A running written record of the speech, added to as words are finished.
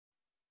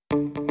Good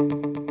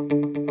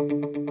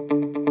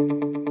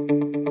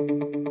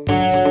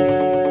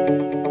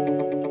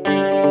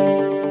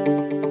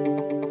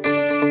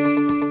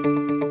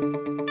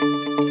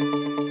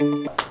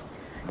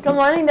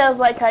morning, Des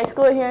Lake High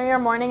School. Here are your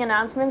morning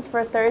announcements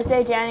for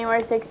Thursday,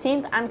 January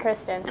 16th. I'm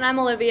Kristen. And I'm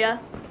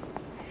Olivia.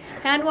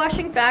 Hand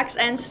washing facts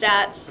and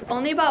stats.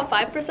 Only about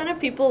 5% of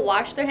people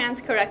wash their hands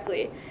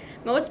correctly.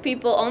 Most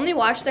people only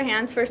wash their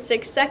hands for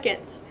 6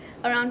 seconds.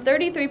 Around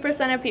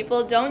 33% of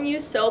people don't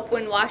use soap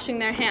when washing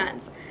their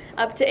hands.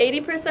 Up to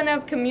 80%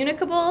 of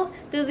communicable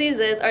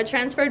diseases are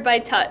transferred by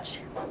touch.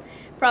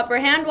 Proper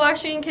hand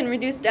washing can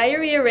reduce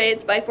diarrhea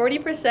rates by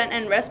 40%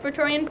 and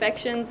respiratory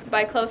infections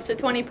by close to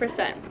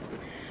 20%.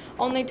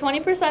 Only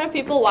 20% of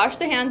people wash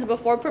their hands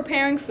before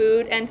preparing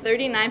food and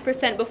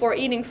 39% before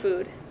eating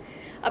food.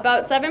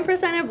 About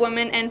 7% of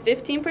women and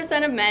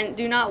 15% of men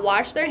do not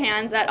wash their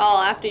hands at all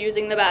after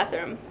using the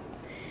bathroom.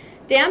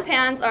 Damp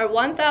hands are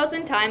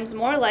 1,000 times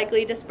more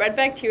likely to spread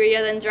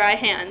bacteria than dry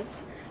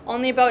hands.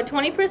 Only about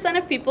 20%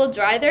 of people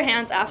dry their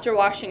hands after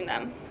washing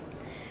them.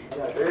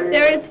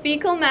 There is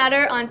fecal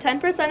matter on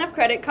 10% of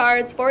credit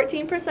cards,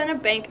 14%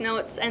 of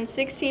banknotes, and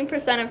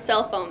 16% of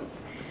cell phones.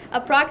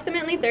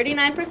 Approximately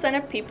 39%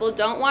 of people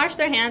don't wash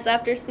their hands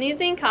after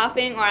sneezing,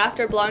 coughing, or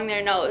after blowing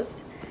their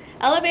nose.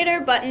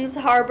 Elevator buttons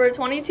harbor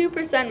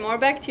 22% more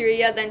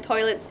bacteria than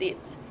toilet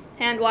seats.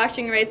 Hand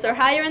washing rates are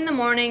higher in the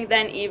morning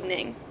than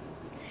evening.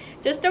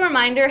 Just a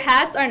reminder,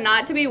 hats are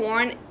not to be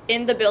worn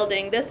in the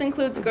building. This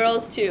includes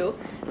girls too.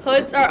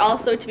 Hoods are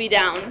also to be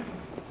down.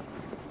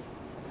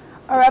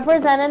 A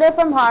representative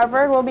from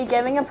Harvard will be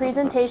giving a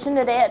presentation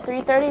today at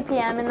 3:30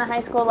 p.m. in the high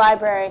school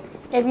library.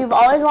 If you've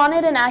always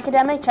wanted an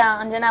academic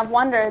challenge and have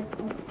wondered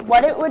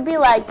what it would be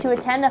like to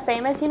attend a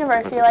famous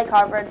university like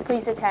Harvard,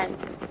 please attend.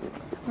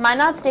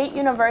 Minot State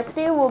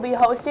University will be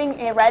hosting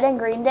a Red and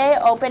Green Day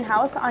open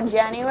house on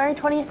January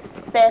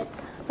 25th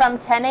from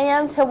 10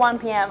 a.m. to 1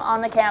 p.m. on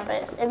the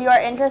campus. If you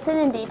are interested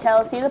in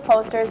details, see the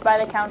posters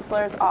by the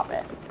counselor's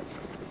office.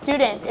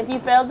 Students, if you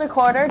failed the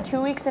quarter, 2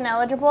 weeks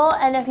ineligible,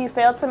 and if you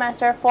failed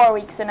semester, 4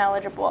 weeks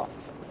ineligible.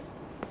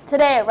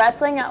 Today,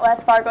 wrestling at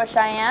West Fargo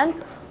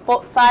Cheyenne.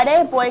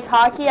 Friday, boys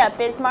hockey at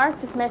Bismarck,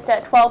 dismissed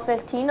at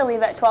 12:15 to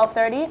leave at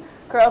 12:30.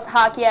 Girls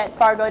hockey at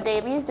Fargo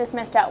Davies,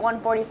 dismissed at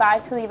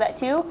 1:45 to leave at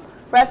 2.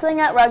 Wrestling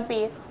at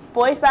Rugby,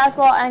 boys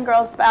basketball and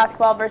girls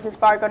basketball versus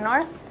Fargo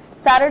North.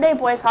 Saturday,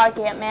 boys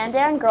hockey at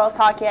Mandan, girls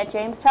hockey at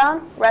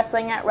Jamestown.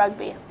 Wrestling at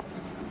Rugby.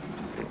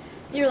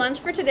 Your lunch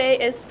for today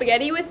is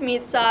spaghetti with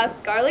meat sauce,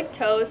 garlic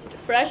toast,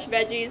 fresh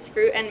veggies,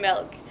 fruit, and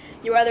milk.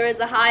 Your weather is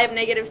a high of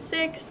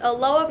 -6, a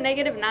low of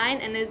 -9,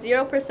 and a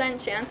 0%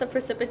 chance of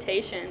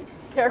precipitation.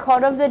 Your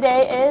quote of the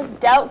day is,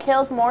 "Doubt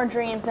kills more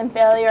dreams than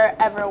failure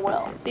ever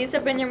will." These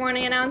have been your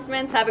morning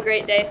announcements. Have a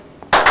great day.